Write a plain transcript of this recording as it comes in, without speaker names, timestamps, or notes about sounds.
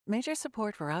Major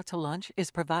support for Out to Lunch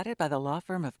is provided by the law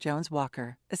firm of Jones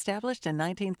Walker, established in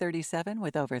 1937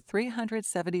 with over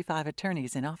 375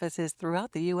 attorneys in offices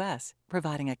throughout the U.S.,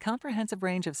 providing a comprehensive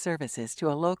range of services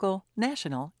to a local,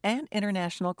 national, and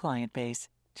international client base.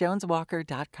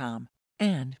 JonesWalker.com.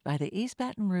 And by the East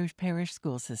Baton Rouge Parish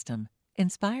School System,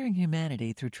 inspiring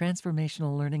humanity through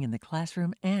transformational learning in the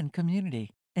classroom and community.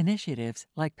 Initiatives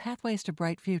like Pathways to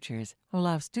Bright Futures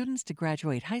allow students to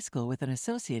graduate high school with an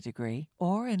associate degree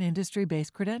or an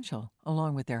industry-based credential,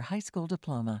 along with their high school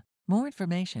diploma. More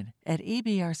information at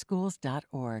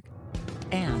ebrschools.org.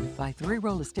 And by Three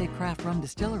Roll Estate Craft Rum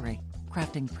Distillery,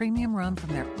 crafting premium rum from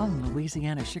their own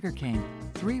Louisiana sugarcane.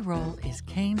 Three Roll is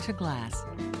cane to glass.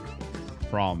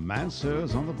 From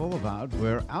Manseurs on the Boulevard,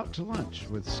 we're out to lunch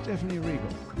with Stephanie Regal.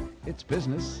 It's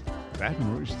business,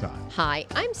 Baton Rouge time. Hi,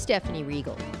 I'm Stephanie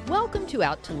Regal. Welcome to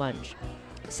Out to Lunch.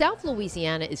 South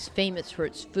Louisiana is famous for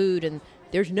its food, and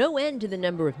there's no end to the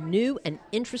number of new and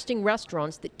interesting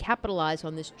restaurants that capitalize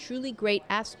on this truly great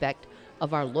aspect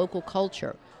of our local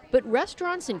culture. But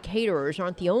restaurants and caterers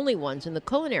aren't the only ones in the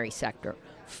culinary sector.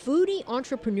 Foodie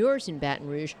entrepreneurs in Baton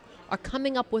Rouge are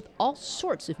coming up with all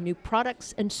sorts of new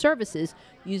products and services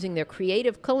using their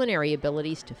creative culinary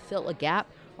abilities to fill a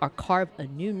gap or carve a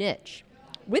new niche.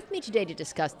 With me today to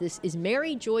discuss this is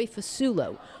Mary Joy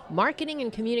Fasulo, Marketing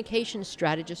and Communications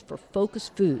Strategist for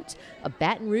Focus Foods, a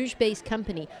Baton Rouge-based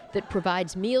company that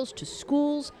provides meals to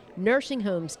schools, nursing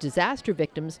homes, disaster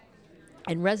victims,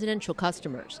 and residential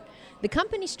customers. The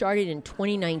company started in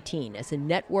 2019 as a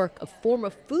network of former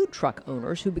food truck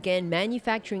owners who began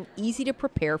manufacturing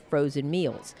easy-to-prepare frozen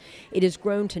meals. It has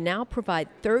grown to now provide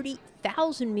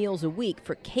 30,000 meals a week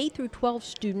for K-12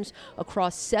 students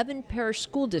across 7 parish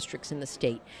school districts in the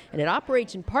state, and it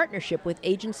operates in partnership with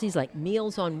agencies like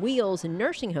Meals on Wheels and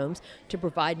nursing homes to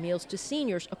provide meals to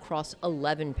seniors across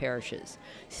 11 parishes.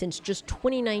 Since just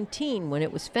 2019, when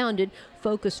it was founded,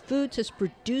 Focus Foods has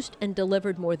produced and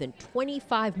delivered more than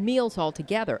 25 meals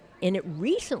altogether, and it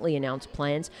recently announced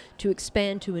plans to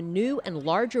expand to a new and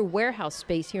larger warehouse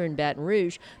space here in Baton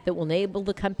Rouge that will enable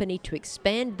the company to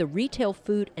expand the retail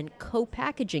food and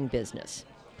co-packaging business.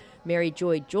 Mary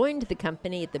Joy joined the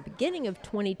company at the beginning of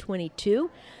 2022.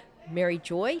 Mary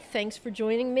Joy, thanks for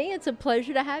joining me. It's a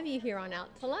pleasure to have you here on Out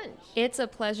to Lunch. It's a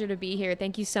pleasure to be here.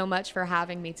 Thank you so much for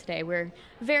having me today. We're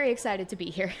very excited to be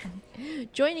here.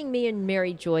 Joining me and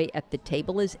Mary Joy at the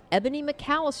table is Ebony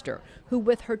McAllister, who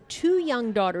with her 2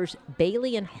 young daughters,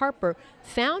 Bailey and Harper,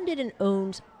 founded and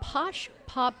owns Posh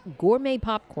Pop Gourmet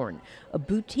Popcorn, a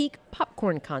boutique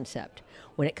popcorn concept.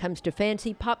 When it comes to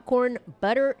fancy popcorn,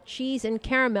 butter, cheese, and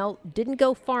caramel didn't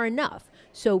go far enough.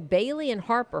 So Bailey and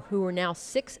Harper, who are now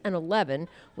 6 and 11,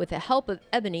 with the help of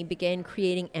Ebony, began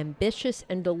creating ambitious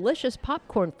and delicious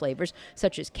popcorn flavors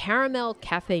such as caramel,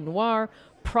 cafe noir,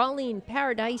 praline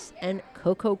paradise, and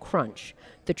cocoa crunch.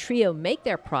 The trio make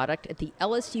their product at the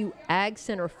LSU Ag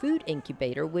Center Food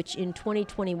Incubator, which in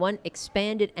 2021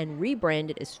 expanded and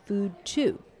rebranded as Food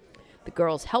 2. The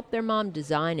girls help their mom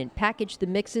design and package the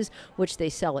mixes, which they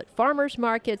sell at farmers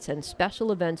markets and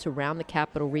special events around the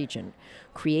Capital Region.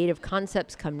 Creative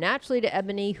concepts come naturally to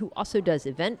Ebony, who also does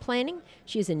event planning.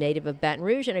 She is a native of Baton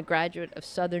Rouge and a graduate of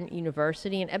Southern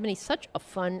University. And Ebony, such a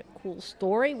fun, cool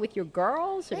story with your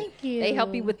girls. Thank you. They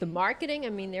help you with the marketing. I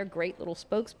mean, they're great little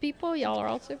spokespeople. Y'all are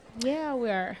also... Yeah,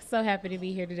 we are so happy to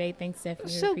be here today. Thanks, Stephanie.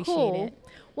 So appreciate cool. it.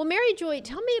 Well, Mary Joy,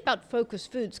 tell me about Focus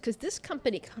Foods, because this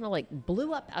company kind of like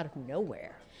blew up out of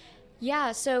nowhere.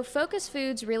 Yeah, so Focus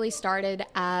Foods really started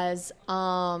as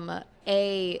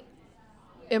a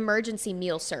emergency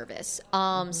meal service.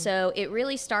 So it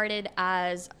really started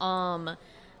as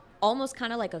almost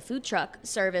kind of like a food truck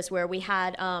service where we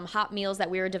had hot meals that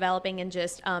we were developing and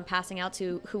just passing out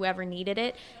to whoever needed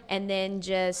it. And then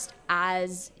just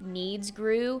as needs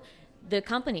grew, the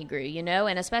company grew, you know,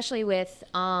 and especially with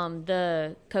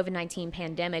the COVID-19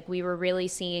 pandemic, we were really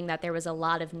seeing that there was a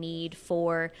lot of need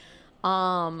for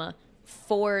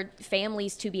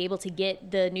families to be able to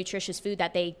get the nutritious food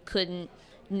that they couldn't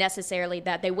necessarily,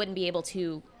 that they wouldn't be able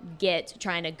to get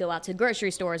trying to go out to grocery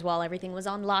stores while everything was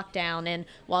on lockdown and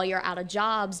while you're out of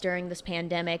jobs during this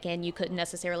pandemic and you couldn't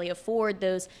necessarily afford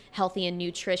those healthy and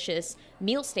nutritious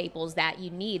meal staples that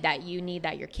you need that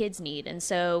your kids need. And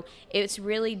so it's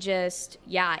really just,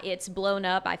 it's blown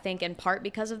up, I think, in part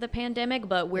because of the pandemic,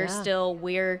 but we're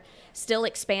still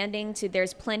expanding to,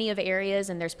 there's plenty of areas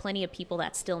and there's plenty of people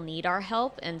that still need our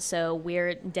help. And so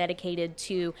we're dedicated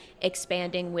to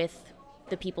expanding with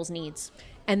the people's needs.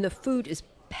 And the food is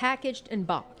packaged and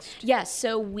boxed, Yes,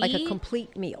 so we like a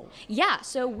complete meal. Yeah,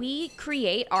 so we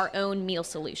create our own meal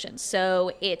solutions.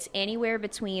 So it's anywhere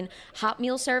between hot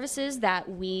meal services that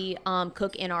we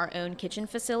cook in our own kitchen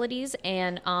facilities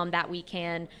and that we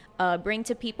can bring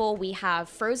to people. We have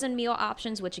frozen meal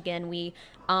options, which again we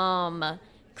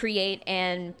create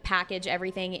and package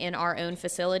everything in our own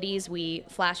facilities. We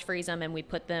flash freeze them and we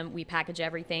package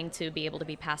everything to be able to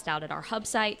be passed out at our hub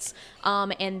sites.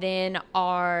 And then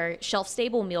our shelf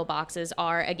stable meal boxes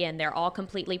are, again, they're all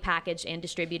completely packaged and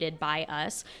distributed by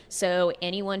us. So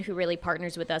anyone who really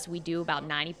partners with us, we do about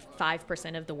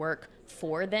 95% of the work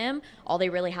for them. All they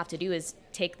really have to do is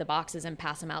take the boxes and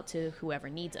pass them out to whoever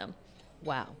needs them.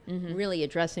 Wow. Really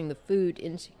addressing the food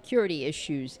insecurity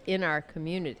issues in our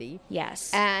community.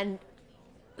 Yes. And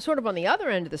sort of on the other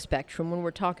end of the spectrum, when we're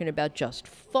talking about just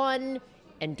fun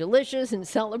and delicious and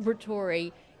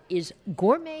celebratory, is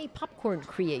gourmet popcorn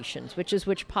creations, which is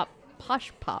which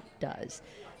Posh Pop does.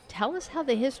 Tell us how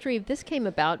the history of this came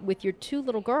about with your two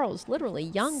little girls, literally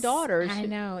young daughters. I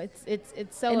know, it's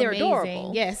so and they're amazing.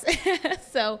 adorable. Yes.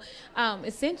 So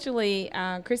essentially,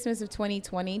 Christmas of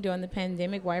 2020, during the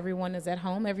pandemic, while everyone is at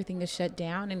home, everything is shut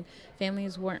down, and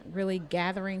families weren't really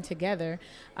gathering together.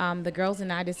 The girls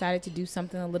and I decided to do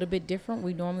something a little bit different.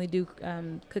 We normally do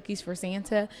cookies for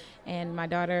Santa, and my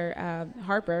daughter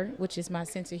Harper, which is my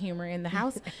sense of humor in the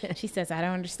house, she says, "I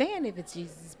don't understand. If it's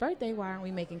Jesus' birthday, why aren't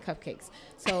we making cupcakes?"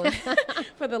 So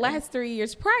for the last 3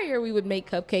 years prior, we would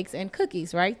make cupcakes and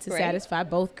cookies, right, to satisfy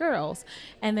both girls.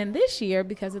 And then this year,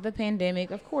 because of the pandemic,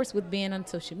 of course, with being on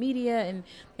social media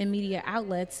and media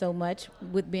outlets so much,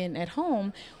 with being at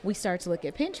home, we started to look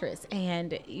at Pinterest.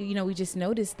 And, you know, we just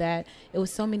noticed that it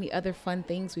was so many other fun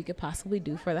things we could possibly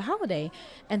do for the holiday.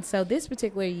 And so this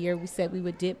particular year, we said we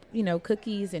would dip, you know,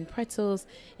 cookies and pretzels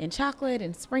in chocolate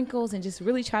and sprinkles and just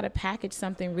really try to package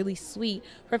something really sweet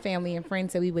for family and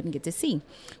friends that we wouldn't get to see.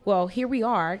 Well, here we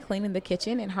are cleaning the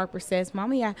kitchen, and Harper says,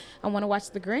 "Mommy, I want to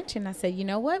watch The Grinch." And I said, "You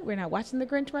know what? We're not watching The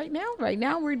Grinch right now. Right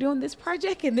now, we're doing this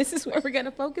project, and this is what we're going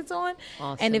to focus on."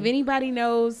 Awesome. And if anybody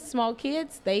knows small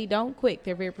kids, they don't quit.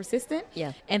 They're very persistent,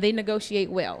 and they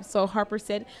negotiate well. So Harper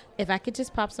said, "If I could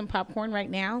just pop some popcorn right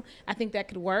now, I think that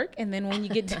could work. And then when you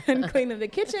get done cleaning the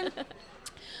kitchen,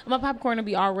 my popcorn will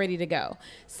be all ready to go."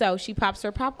 So she pops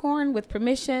her popcorn with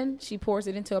permission. She pours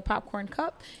it into a popcorn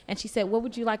cup, and she said, "What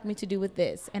would you like me to do with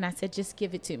this?" And I said, "Just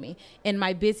give it to me," in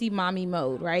my busy mommy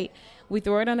mode, right? We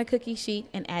throw it on a cookie sheet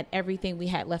and add everything we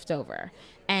had left over.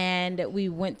 And we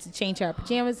went to change our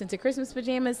pajamas into Christmas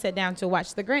pajamas, sat down to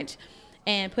watch The Grinch,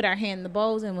 and put our hand in the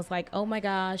bowls and was like, "Oh my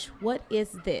gosh, what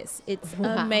is this? It's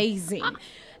amazing."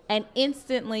 And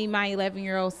instantly my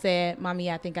 11-year-old said, "Mommy,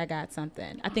 I think I got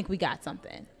something. I think we got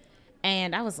something."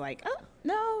 And I was like, "Oh,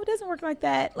 no, it doesn't work like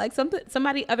that. Like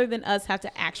somebody other than us have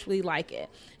to actually like it."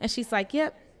 And she's like,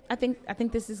 "Yep, I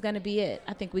think this is going to be it.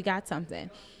 I think we got something."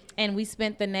 And we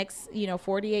spent the next,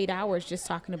 48 hours just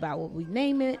talking about what we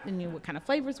name it and what kind of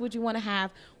flavors would you want to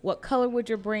have? What color would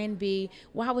your brand be?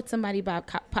 Why would somebody buy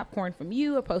popcorn from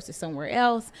you opposed to somewhere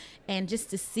else? And just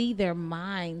to see their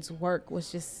minds work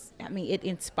was just, it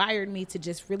inspired me to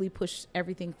just really push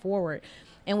everything forward.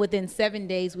 And within 7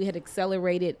 days, we had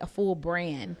accelerated a full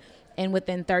brand. And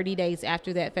within 30 days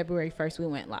after that, February 1st, we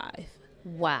went live.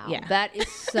 Wow. Yeah. That is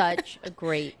such a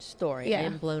great story. Yeah. I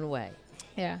am blown away.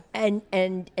 Yeah. And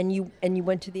you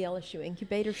went to the LSU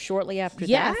incubator shortly after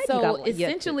yeah, that? So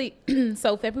essentially,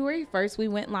 so February 1st, we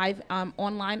went live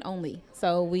online only.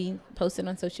 So we posted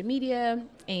on social media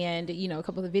and, a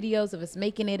couple of videos of us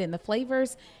making it and the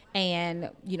flavors.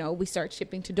 And, we start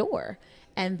shipping to door.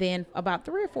 And then about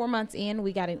 3 or 4 months in,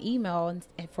 we got an email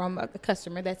from a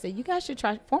customer that said, "You guys should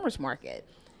try Farmers Market."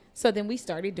 So then we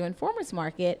started doing Farmers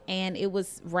Market, and it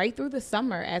was right through the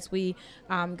summer as we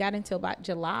got into about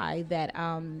July that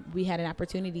we had an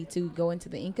opportunity to go into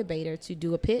the incubator to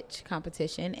do a pitch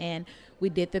competition, and we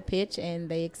did the pitch, and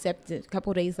they accepted. A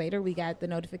couple of days later, we got the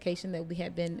notification that we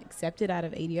had been accepted out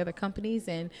of 80 other companies,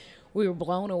 and we were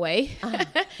blown away.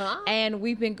 And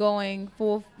we've been going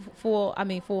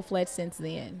full-fledged since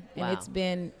then, and Wow. it's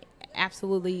been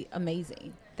absolutely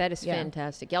amazing. That is Yeah.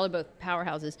 fantastic. Y'all are both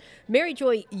powerhouses. Mary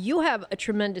Joy, you have a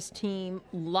tremendous team,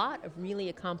 lot of really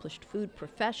accomplished food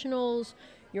professionals.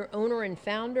 Your owner and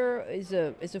founder is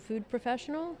a food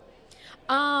professional?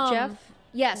 Jeff?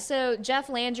 Yeah, so Jeff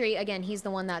Landry, again, he's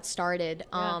the one that started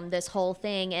this whole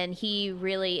thing, and he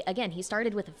really, again, he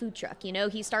started with a food truck.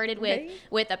 He started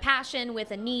with a passion, with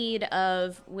a need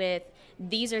with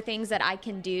these are things that I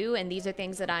can do, and these are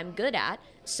things that I'm good at.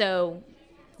 So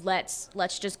let's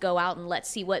just go out and let's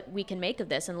see what we can make of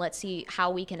this, and let's see how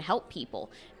we can help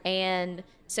people. And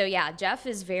So yeah, Jeff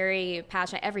is very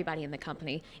passionate. Everybody in the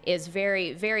company is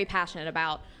very, very passionate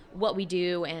about what we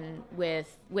do and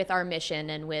with our mission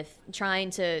and with trying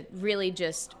to really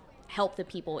just help the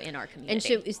people in our community. And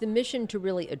so is the mission to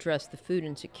really address the food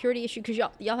insecurity issue? Because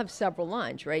y'all have several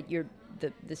lines, right? You're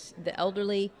the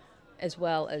elderly, as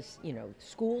well as, you know,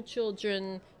 school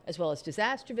children, as well as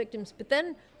disaster victims. But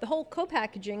then the whole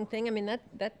co-packaging thing, I mean,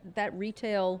 that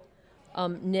retail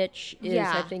niche is,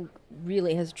 I think,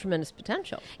 really has tremendous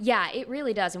potential. Yeah, it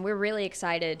really does. And we're really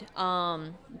excited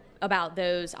about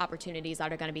those opportunities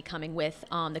that are going to be coming with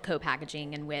the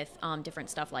co-packaging and with different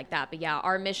stuff like that. But yeah,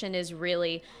 our mission is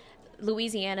really,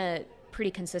 Louisiana pretty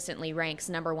consistently ranks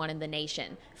 #1 in the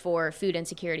nation for food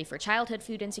insecurity, for childhood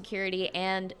food insecurity,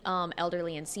 and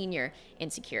elderly and senior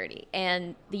insecurity.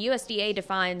 And the USDA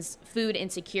defines food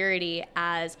insecurity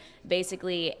as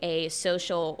basically a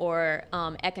social or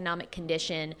economic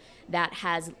condition that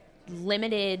has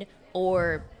limited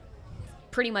or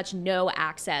pretty much no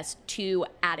access to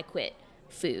adequate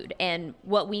food. And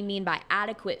what we mean by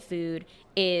adequate food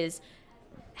is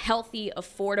healthy,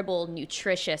 affordable,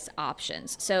 nutritious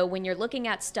options. So when you're looking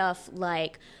at stuff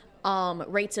like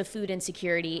rates of food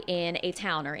insecurity in a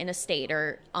town or in a state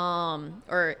or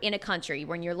in a country,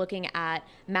 when you're looking at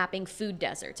mapping food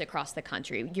deserts across the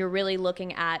country, you're really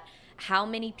looking at how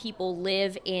many people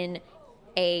live in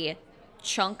a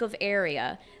chunk of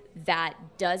area that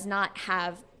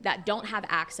don't have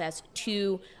access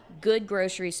to good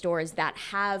grocery stores that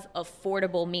have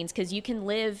affordable means, because you can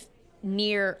live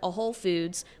near a Whole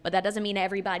Foods, but that doesn't mean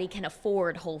everybody can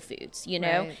afford Whole Foods, you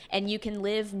know? Right. And you can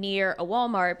live near a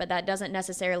Walmart, but that doesn't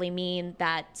necessarily mean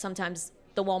that sometimes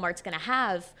the Walmart's going to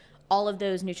have all of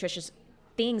those nutritious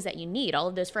things that you need, all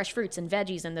of those fresh fruits and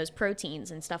veggies and those proteins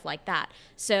and stuff like that.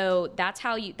 So that's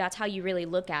how you really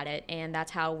look at it, and that's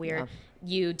how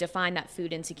you define that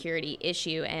food insecurity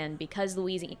issue. And because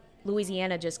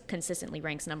Louisiana just consistently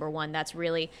ranks #1, that's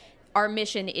really our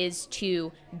mission, is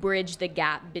to bridge the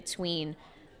gap between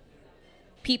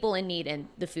people in need and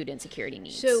the food insecurity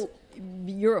needs. So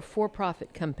you're a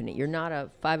for-profit company. You're not a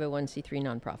 501c3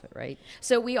 nonprofit, right?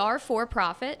 So we are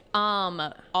for-profit.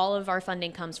 All of our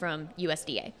funding comes from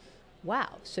USDA.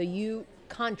 Wow. So you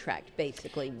contract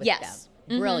basically with them.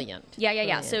 Mm-hmm. Brilliant. Yeah.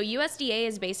 Brilliant. So USDA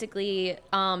is basically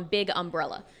big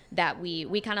umbrella that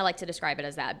we kind of like to describe it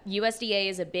as that. USDA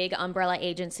is a big umbrella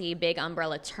agency, big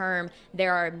umbrella term.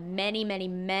 There are many, many,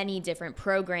 many different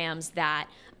programs that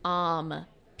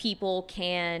people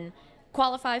can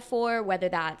qualify for, whether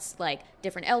that's like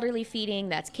different elderly feeding,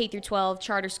 that's K through 12,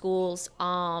 charter schools,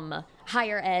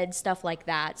 higher ed, stuff like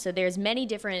that. So there's many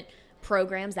different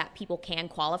programs that people can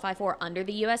qualify for under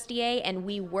the USDA, and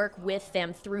we work with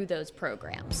them through those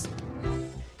programs.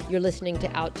 You're listening to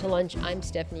Out to Lunch. I'm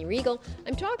Stephanie Riegel.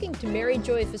 I'm talking to Mary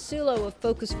Joy Fasulo of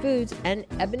Focus Foods and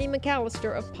Ebony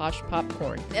McAllister of Posh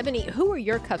Popcorn. Ebony, who are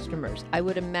your customers? I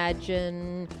would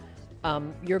imagine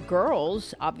your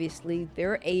girls, obviously,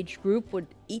 their age group would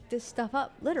eat this stuff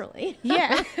up, literally.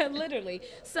 Yeah, literally.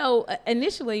 So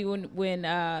initially, when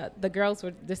the girls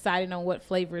were deciding on what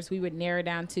flavors, we would narrow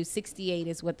down to 68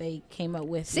 is what they came up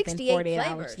with. 68 48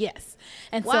 flavors? Hours. Yes.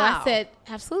 And wow. so I said,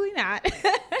 absolutely not.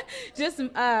 Just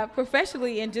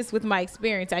professionally and just with my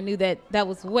experience, I knew that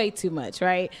was way too much,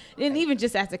 right? And even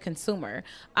just as a consumer.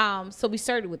 So we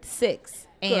started with 6.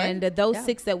 And those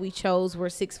 6 that we chose were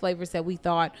 6 flavors that we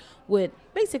thought would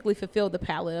basically fulfill the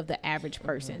palate of the average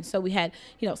person. Mm-hmm. So we had,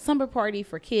 Summer Party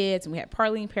for kids, and we had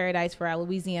Praline Paradise for our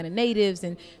Louisiana natives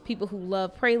and people who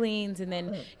love pralines. And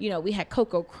then, we had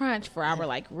Cocoa Crunch for our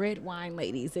like red wine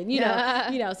ladies, and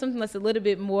something that's a little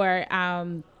bit more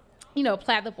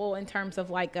palatable in terms of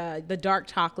like the dark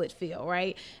chocolate feel,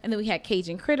 right? And then we had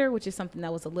Cajun Critter, which is something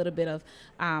that was a little bit of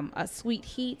a sweet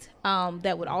heat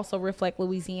that would also reflect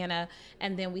Louisiana.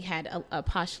 And then we had a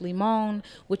Posh Limon,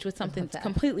 which was something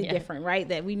completely different, right?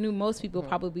 That we knew most people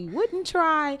probably wouldn't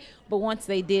try, but once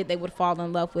they did, they would fall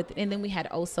in love with it. And then we had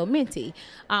Oso Minty,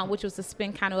 which was a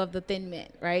spin kind of the thin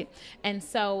mint, right? And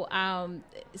so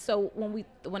when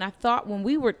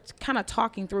we were kind of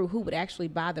talking through who would actually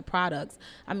buy the products,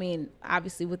 I mean,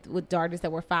 obviously with daughters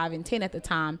that were 5 and 10 at the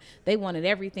time, they wanted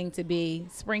everything to be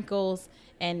sprinkles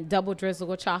and double drizzle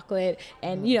with chocolate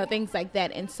and things like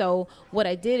that. And so what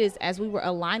I did is, as we were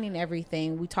aligning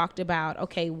everything, we talked about,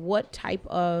 okay, what type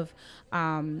of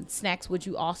snacks would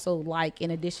you also like in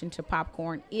addition to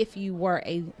popcorn if you were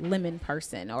a lemon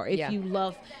person, or if you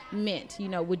love mint,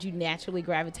 would you naturally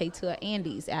gravitate to an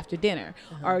Andes after dinner?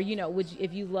 Or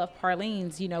if you love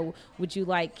pralines, would you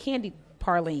like candy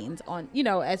pralines on,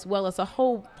 as well as a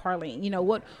whole praline?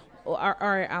 What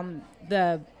are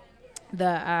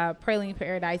the Praline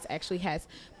Paradise actually has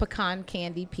pecan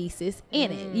candy pieces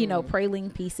in it, you know,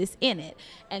 praline pieces in it.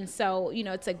 And so, you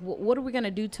know, it's like, what are we going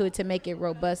to do to it to make it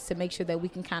robust, to make sure that we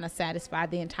can kind of satisfy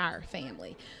the entire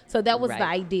family? So that was the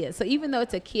idea. So even though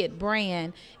it's a kid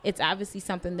brand, it's obviously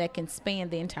something that can span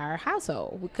the entire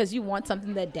household, because you want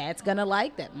something that dad's going to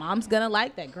like, that mom's going to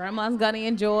like, that grandma's going to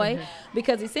enjoy.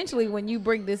 Because essentially when you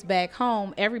bring this back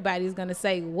home, everybody's going to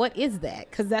say, what is that?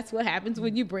 Because that's what happens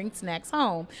when you bring snacks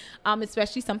home,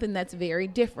 especially something that's very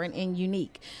different and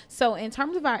unique. So in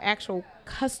terms of our actual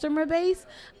customer base,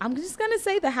 I'm just going to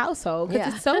say the household,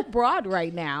 because it's so broad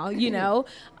right now, you know.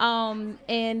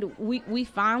 And we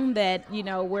found that, you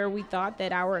know, where we thought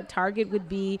that our target would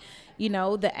be, you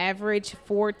know, the average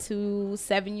 4 to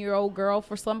 7 year old girl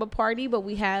for slumber party, but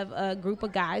we have a group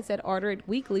of guys that order it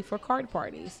weekly for card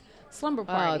parties. Slumber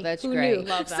party. Oh, that's who great. Knew?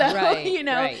 Love that. So, right, you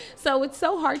know, right. so it's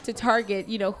so hard to target,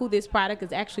 you know, who this product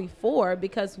is actually for,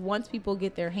 because once people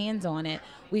get their hands on it,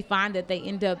 we find that they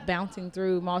end up bouncing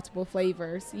through multiple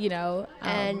flavors, you know.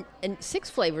 And 6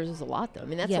 flavors is a lot, though. I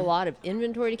mean, that's a lot of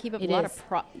inventory to keep up, a lot of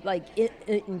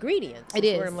ingredients. It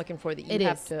is is what I'm looking for, that you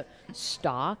have to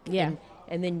stock. Yeah.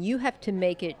 And then you have to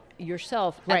make it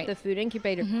yourself at the food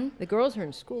incubator. The girls are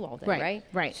in school all day, right?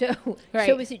 Right. So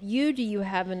is it you? Do you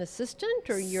have an assistant,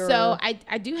 or you're? So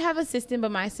I do have an assistant,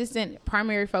 but my assistant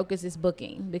primary focus is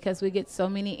booking, because we get so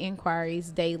many inquiries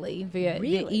daily via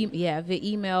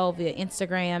email, via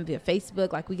Instagram, via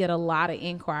Facebook. Like, we get a lot of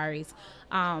inquiries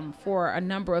for a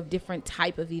number of different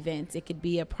type of events. It could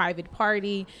be a private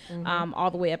party,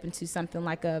 all the way up into something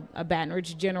like a Baton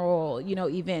Rouge General, you know,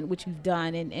 event, which we've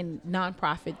done, and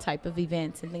nonprofit type of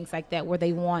events and things like that, where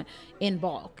they want in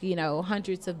bulk, you know,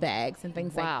 hundreds of bags and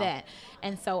things like that.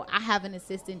 And so I have an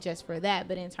assistant just for that.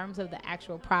 But in terms of the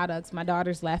actual products, my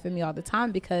daughters laugh at me all the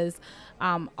time, because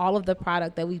all of the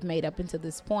product that we've made up until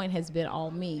this point has been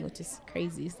all me, which is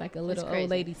crazy. It's like a little old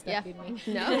lady stuck in me.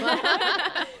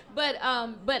 No. But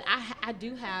I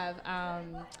do have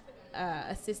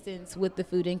assistants with the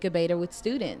food incubator, with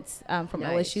students from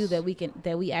LSU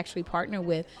that we actually partner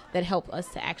with, that help us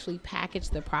to actually package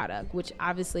the product, which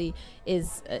obviously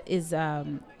is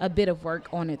a bit of work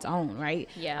on its own, right?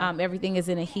 Yeah. Everything is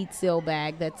in a heat seal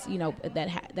bag that's, you know,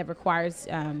 that requires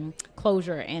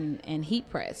closure and heat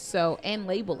press, so, and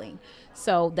labeling.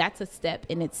 So that's a step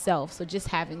in itself. So just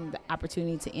having the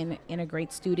opportunity to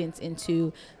integrate students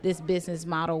into this business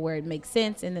model where it makes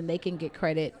sense, and then they can get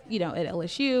credit, you know, at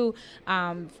LSU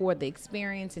for the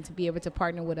experience, and to be able to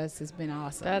partner with us has been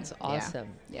awesome. That's awesome.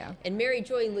 Yeah. And Mary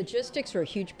Joy, logistics are a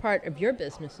huge part of your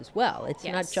business as well. It's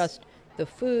not just the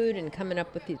food and coming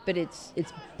up with but it's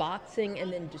boxing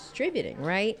and then distributing,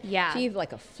 right? Yeah. So you have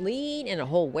like a fleet and a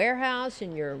whole warehouse,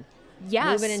 and you're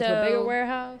Yeah, moving into a bigger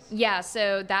warehouse? Yeah,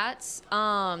 so that's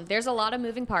there's a lot of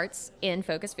moving parts in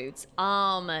Focus Foods.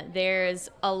 There's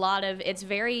a lot of, it's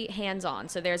very hands-on.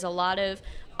 So there's a lot of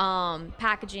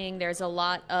packaging. There's a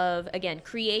lot of, again,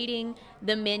 creating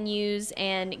the menus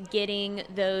and getting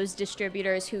those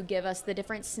distributors who give us the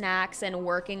different snacks, and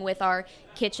working with our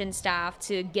kitchen staff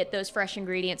to get those fresh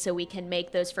ingredients so we can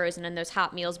make those frozen and those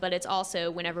hot meals. But it's also,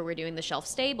 whenever we're doing the shelf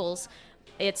stables,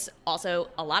 it's also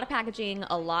a lot of packaging,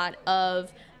 a lot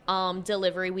of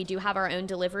delivery. We do have our own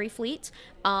delivery fleet.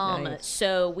 Nice.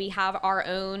 So we have our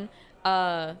own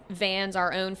vans,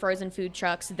 our own frozen food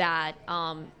trucks that,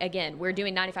 again, we're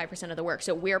doing 95% of the work.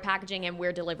 So we're packaging and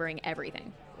we're delivering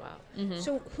everything. Wow. Mm-hmm.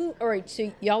 So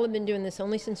so y'all have been doing this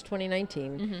only since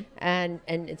 2019, and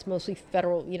it's mostly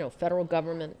federal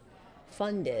government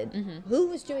funded. Who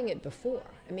was doing it before?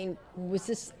 I mean, was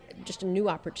this just a new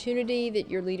opportunity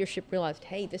that your leadership realized,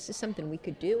 hey, this is something we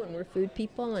could do, and we're food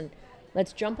people, and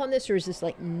let's jump on this? Or is this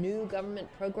like new government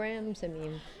programs? I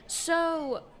mean,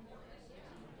 so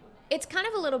it's kind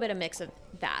of a little bit of mix of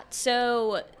that.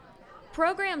 So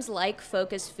programs like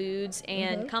Focus Foods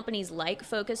and companies like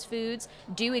Focus Foods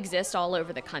do exist all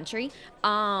over the country.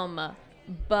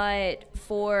 But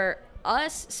for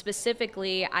us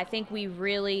specifically, I think we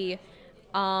really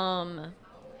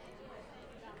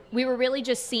we were really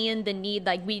just seeing the need.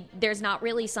 Like, there's not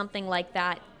really something like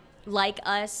that, like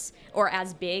us, or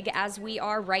as big as we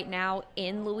are right now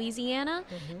in Louisiana.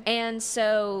 And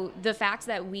so the fact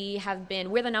that we're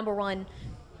the number one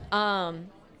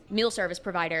meal service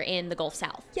provider in the Gulf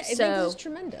South. yeah, I so think this is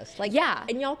tremendous. Like, yeah.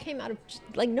 and y'all came out of just,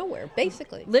 like, nowhere,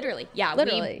 basically. Literally, yeah.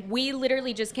 Literally. We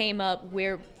literally just came up.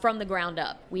 We're from the ground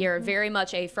up. We are very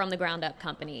much a from the ground up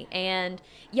company. And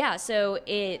yeah, so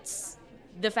it's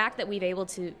the fact that we've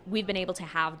been able to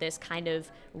have this kind of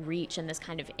reach and this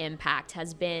kind of impact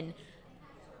has been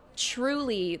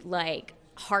truly, like,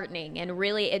 heartening, and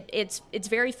really it's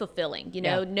very fulfilling, you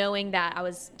know, knowing that. I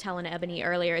was telling Ebony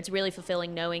earlier, it's really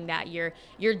fulfilling knowing that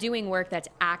you're doing work that's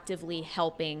actively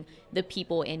helping the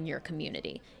people in your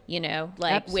community, you know,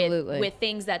 like with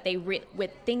things that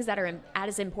with things that are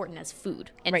as important as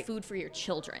food and food for your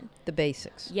children, the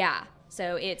basics. Yeah.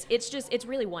 So it's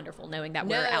really wonderful knowing that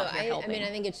we're out here helping. I mean, I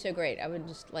think it's so great. I would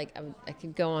just I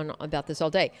could go on about this all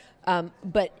day.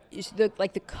 But is the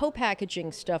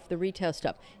co-packaging stuff, the retail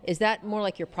stuff, is that more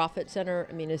like your profit center?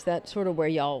 I mean, is that sort of where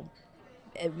y'all?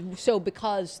 So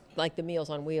because like the Meals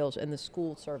on Wheels and the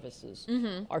school services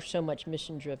are so much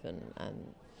mission driven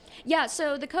and. Yeah.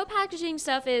 So the co-packaging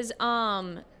stuff is.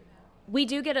 We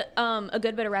do get a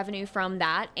good bit of revenue from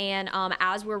that, and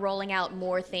as we're rolling out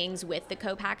more things with the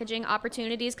co-packaging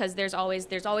opportunities, because there's always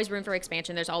room for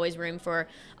expansion, there's always room for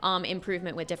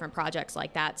improvement with different projects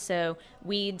like that. So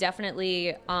we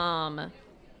definitely have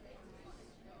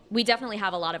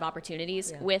a lot of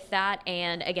opportunities with that,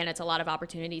 and again, it's a lot of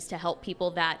opportunities to help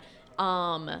people that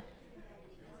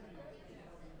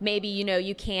maybe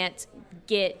you can't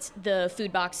get the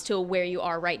food box to where you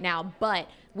are right now, but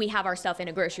we have our stuff in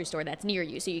a grocery store that's near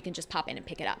you, so you can just pop in and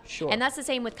pick it up. Sure. And that's the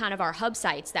same with kind of our hub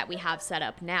sites that we have set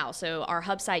up now. So our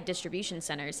hub site distribution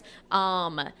centers,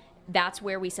 that's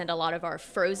where we send a lot of our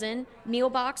frozen meal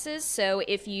boxes. So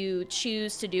if you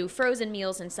choose to do frozen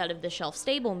meals instead of the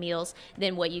shelf-stable meals,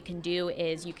 then what you can do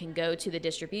is you can go to the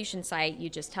distribution site, you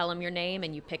just tell them your name,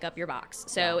 and you pick up your box.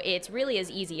 So it's really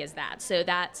as easy as that. So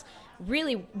that's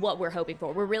really what we're hoping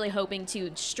for. We're really hoping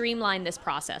to streamline this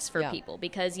process for people,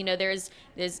 because there's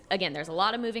a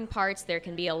lot of moving parts. There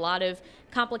can be a lot of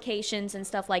complications and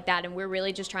stuff like that, and we're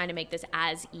really just trying to make this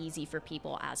as easy for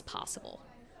people as possible.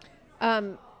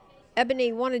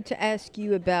 Ebony, wanted to ask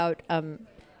you about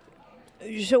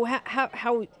so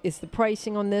how is the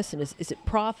pricing on this, and is it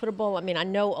profitable? I mean, I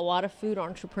know a lot of food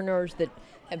entrepreneurs that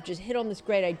have just hit on this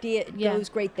great idea. It goes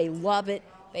great. They love it.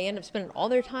 They end up spending all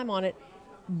their time on it,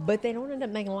 but they don't end up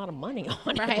making a lot of money on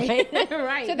it, right?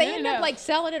 Right. So they end up like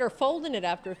selling it or folding it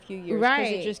after a few years because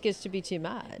it just gets to be too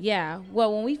much. Yeah.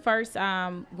 Well, when we first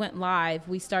went live,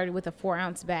 we started with a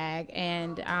 4-ounce bag,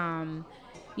 and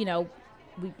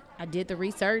I did the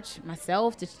research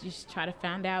myself to just try to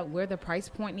find out where the price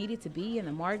point needed to be and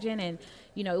the margin. And,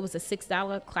 it was a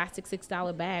classic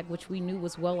 $6 bag, which we knew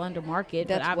was well under market.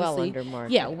 That's but obviously, well under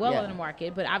market. Yeah, under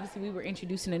market. But obviously we were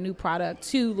introducing a new product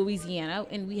to Louisiana,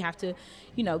 and we have to,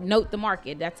 note the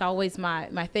market. That's always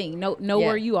my thing. Know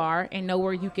where you are and know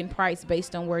where you can price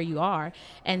based on where you are.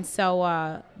 And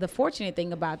so the fortunate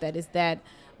thing about that is that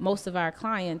most of our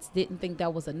clients didn't think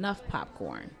that was enough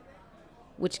popcorn,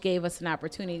 which gave us an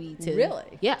opportunity to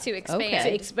to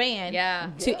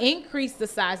expand, to increase the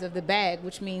size of the bag,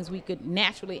 which means we could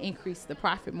naturally increase the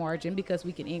profit margin because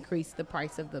we can increase the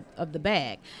price of the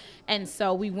bag. And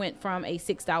so we went from a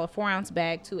 $6 4-ounce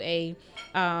bag to a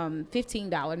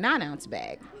 $15 9-ounce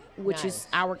bag, which is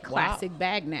our classic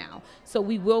bag now. So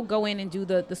we will go in and do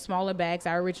the smaller bags,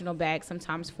 our original bags,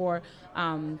 sometimes for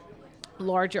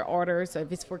larger orders,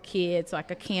 if it's for kids, like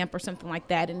a camp or something like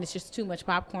that, and it's just too much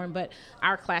popcorn. But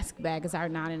our classic bag is our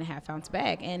 9.5-ounce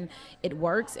bag, and it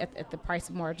works at the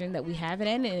price margin that we have it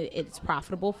in, and it's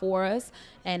profitable for us.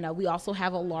 And we also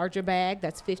have a larger bag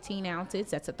that's 15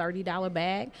 ounces. That's a $30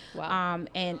 bag. Wow.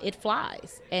 And it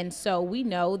flies. And so we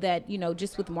know that,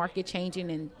 just with market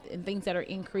changing and things that are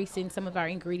increasing, some of our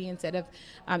ingredients that have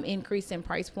increased in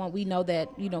price point, we know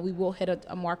that, we will hit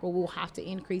a mark where we'll have to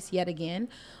increase yet again.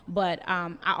 But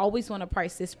I always want to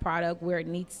price this product where it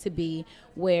needs to be,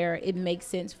 where it makes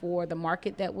sense for the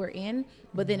market that we're in,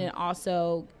 but then it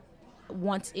also,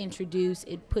 once introduced,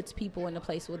 it puts people in a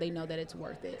place where they know that it's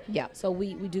worth it. Yeah. So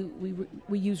we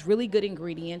use really good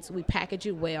ingredients, we package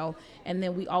it well, and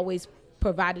then we always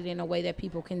provide it in a way that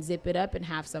people can zip it up and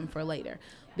have some for later.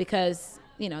 Because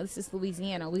this is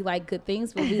Louisiana. We like good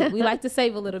things, but we like to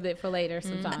save a little bit for later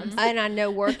sometimes. And I know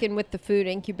working with the food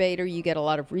incubator, you get a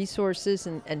lot of resources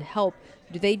and help.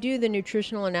 Do they do the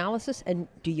nutritional analysis, and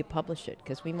do you publish it?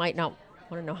 Because we might not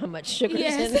want to know how much sugar's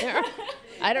in there.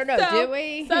 I don't know. Do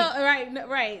we? So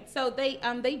right. So they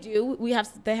do.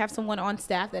 They have someone on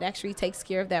staff that actually takes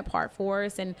care of that part for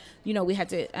us, and we had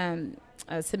to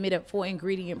submit a full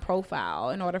ingredient profile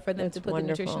in order for them to put the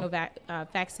nutritional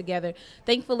facts together.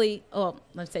 Thankfully,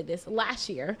 let's say this, last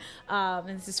year,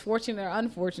 and this is fortunate or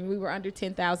unfortunate, we were under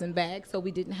 10,000 bags, so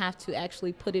we didn't have to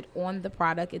actually put it on the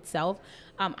product itself.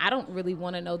 I don't really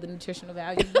want to know the nutritional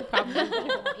value. You probably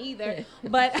don't either.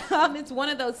 But it's one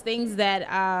of those things that,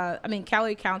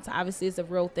 calorie counts obviously is a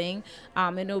real thing.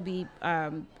 And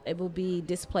it will be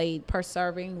displayed per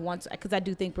serving once, because I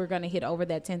do think we're going to hit over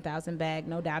that 10,000 bag,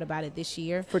 no doubt about it, this this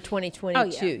year. For 2022. Oh,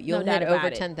 yeah. You'll hit over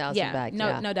 10,000 bags.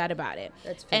 No doubt about it.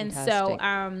 That's fantastic.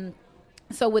 And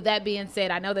so with that being said,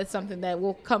 I know that's something that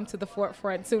will come to the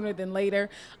forefront sooner than later,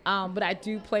 but I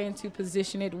do plan to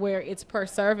position it where it's per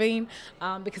serving,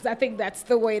 because I think that's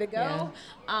the way to go.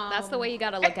 Yeah. That's the way you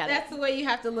got to look at it. That's the way you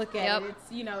have to look at it. It's,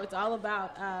 it's all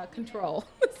about control.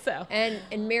 So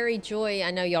and Mary Joy,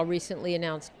 I know y'all recently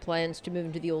announced plans to move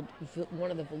into the old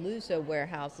one of the Voluso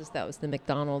warehouses. That was the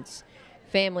McDonald's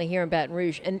family here in Baton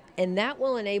Rouge, and that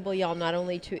will enable y'all not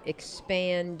only to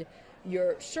expand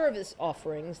your service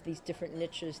offerings, these different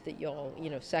niches that y'all,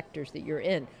 sectors that you're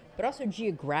in, but also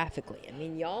geographically. I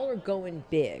mean, y'all are going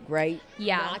big, right?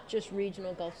 Yeah. Not just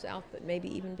regional Gulf South, but maybe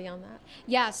even beyond that.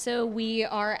 Yeah, so we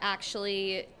are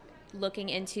actually looking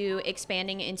into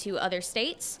expanding into other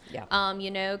states. Yeah.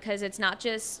 Because it's not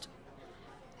just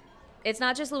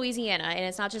Louisiana, and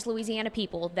it's not just Louisiana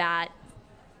people that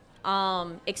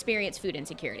experience food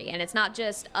insecurity, and it's not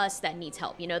just us that needs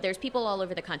help. There's people all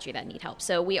over the country that need help.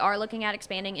 So we are looking at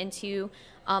expanding into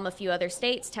a few other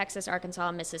states, Texas,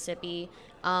 Arkansas, Mississippi,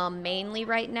 mainly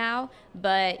right now.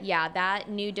 But yeah,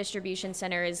 that new distribution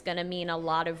center is going to mean a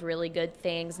lot of really good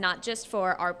things, not just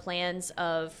for our plans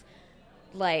of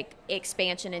like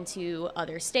expansion into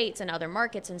other states and other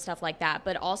markets and stuff like that,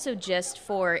 but also just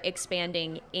for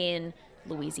expanding in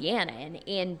Louisiana and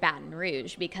in Baton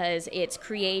Rouge, because it's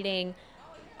creating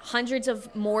hundreds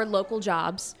of more local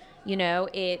jobs.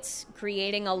 It's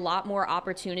creating a lot more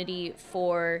opportunity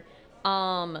for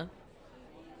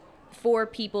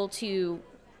people to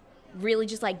really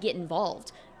just like get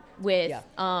involved with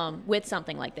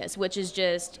something like this, which is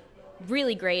just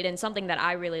really great. And something that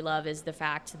I really love is the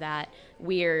fact that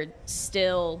we're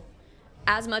still,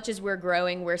 as much as we're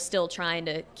growing, we're still trying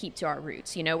to keep to our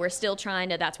roots. We're still trying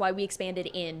to, that's why we expanded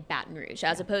in Baton Rouge,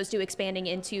 as opposed to expanding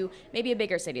into maybe a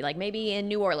bigger city, like maybe in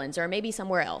New Orleans or maybe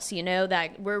somewhere else,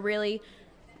 that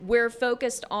we're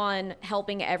focused on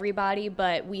helping everybody,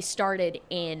 but we started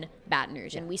in Baton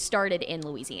Rouge and we started in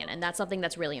Louisiana. And that's something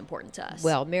that's really important to us.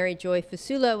 Well, Mary Joy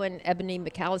Fasulo and Ebony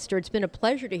McAllister, it's been a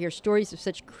pleasure to hear stories of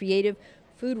such creative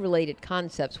food-related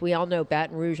concepts. We all know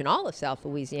Baton Rouge and all of South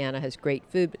Louisiana has great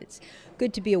food, but it's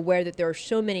good to be aware that there are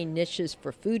so many niches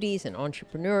for foodies and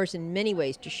entrepreneurs in many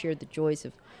ways to share the joys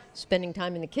of spending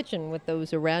time in the kitchen with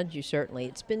those around you, certainly.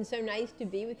 It's been so nice to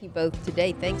be with you both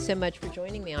today. Thanks so much for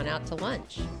joining me on Out to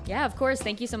Lunch. Yeah, of course.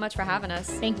 Thank you so much for having us.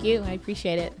 Thank you. I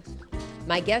appreciate it.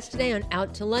 My guests today on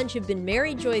Out to Lunch have been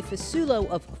Mary Joy Fasulo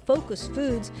of Focus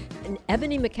Foods and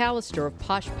Ebony McAllister of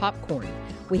Posh Popcorn.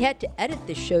 We had to edit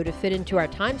this show to fit into our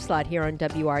time slot here on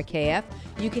WRKF.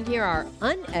 You can hear our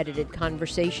unedited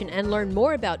conversation and learn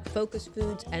more about Focus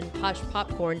Foods and Posh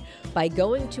Popcorn by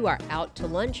going to our Out to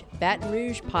Lunch Baton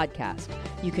Rouge podcast.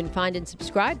 You can find and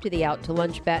subscribe to the Out to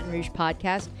Lunch Baton Rouge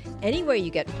podcast anywhere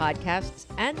you get podcasts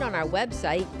and on our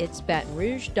website, it's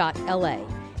batonrouge.la.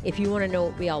 If you want to know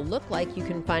what we all look like, you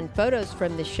can find photos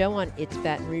from the show on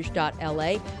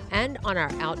itsbatonrouge.la and on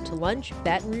our Out to Lunch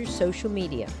Baton Rouge social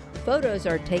media. Photos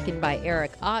are taken by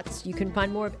Eric Otts. You can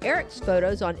find more of Eric's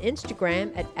photos on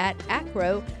Instagram at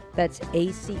Acreaux. That's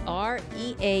ACREAUX.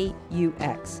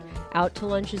 Out to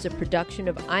Lunch is a production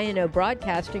of INO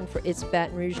Broadcasting for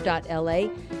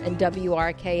itsbatonrouge.la and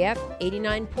WRKF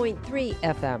 89.3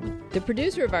 FM. The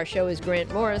producer of our show is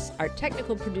Grant Morris. Our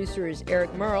technical producer is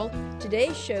Eric Merle.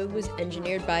 Today's show was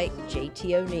engineered by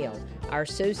J.T. O'Neill. Our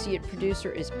associate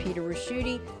producer is Peter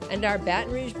Raschuti, and our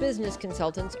Baton Rouge business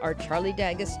consultants are Charlie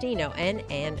D'Agostino and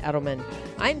Ann Edelman.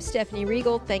 I'm Stephanie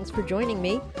Riegel. Thanks for joining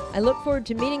me. I look forward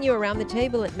to meeting you around the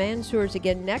table at Mansour's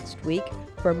again next week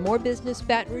for more business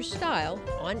Baton Rouge style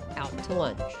on Out to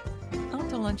Lunch. Out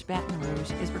to Lunch Baton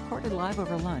Rouge is recorded live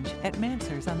over lunch at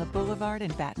Mansour's on the Boulevard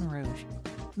in Baton Rouge.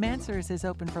 Mansour's is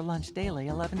open for lunch daily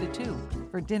 11 to 2,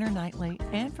 for dinner nightly,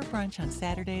 and for brunch on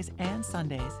Saturdays and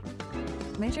Sundays.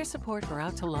 Major support for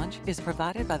Out to Lunch is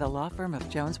provided by the law firm of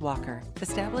Jones Walker,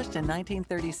 established in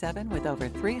 1937 with over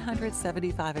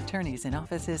 375 attorneys in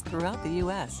offices throughout the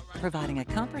U.S., providing a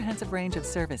comprehensive range of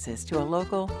services to a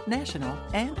local, national,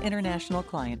 and international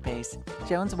client base.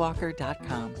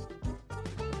 JonesWalker.com.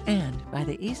 And by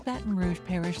the East Baton Rouge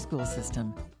Parish School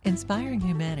System, inspiring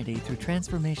humanity through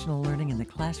transformational learning in the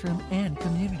classroom and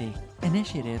community.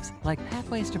 Initiatives like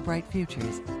Pathways to Bright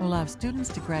Futures allow students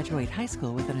to graduate high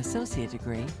school with an associate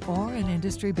degree or an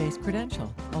industry-based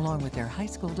credential, along with their high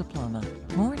school diploma.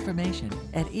 More information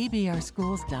at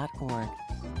ebrschools.org.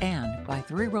 And by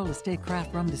Three Roll Estate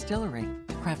Craft Rum Distillery,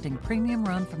 crafting premium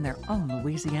rum from their own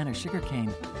Louisiana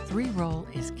sugarcane. Three Roll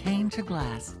is cane to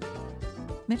glass.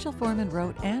 Mitchell Foreman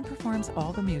wrote and performs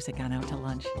all the music on Out to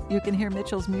Lunch. You can hear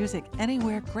Mitchell's music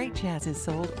anywhere great jazz is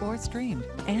sold or streamed,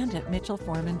 and at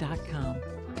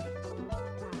mitchellforeman.com.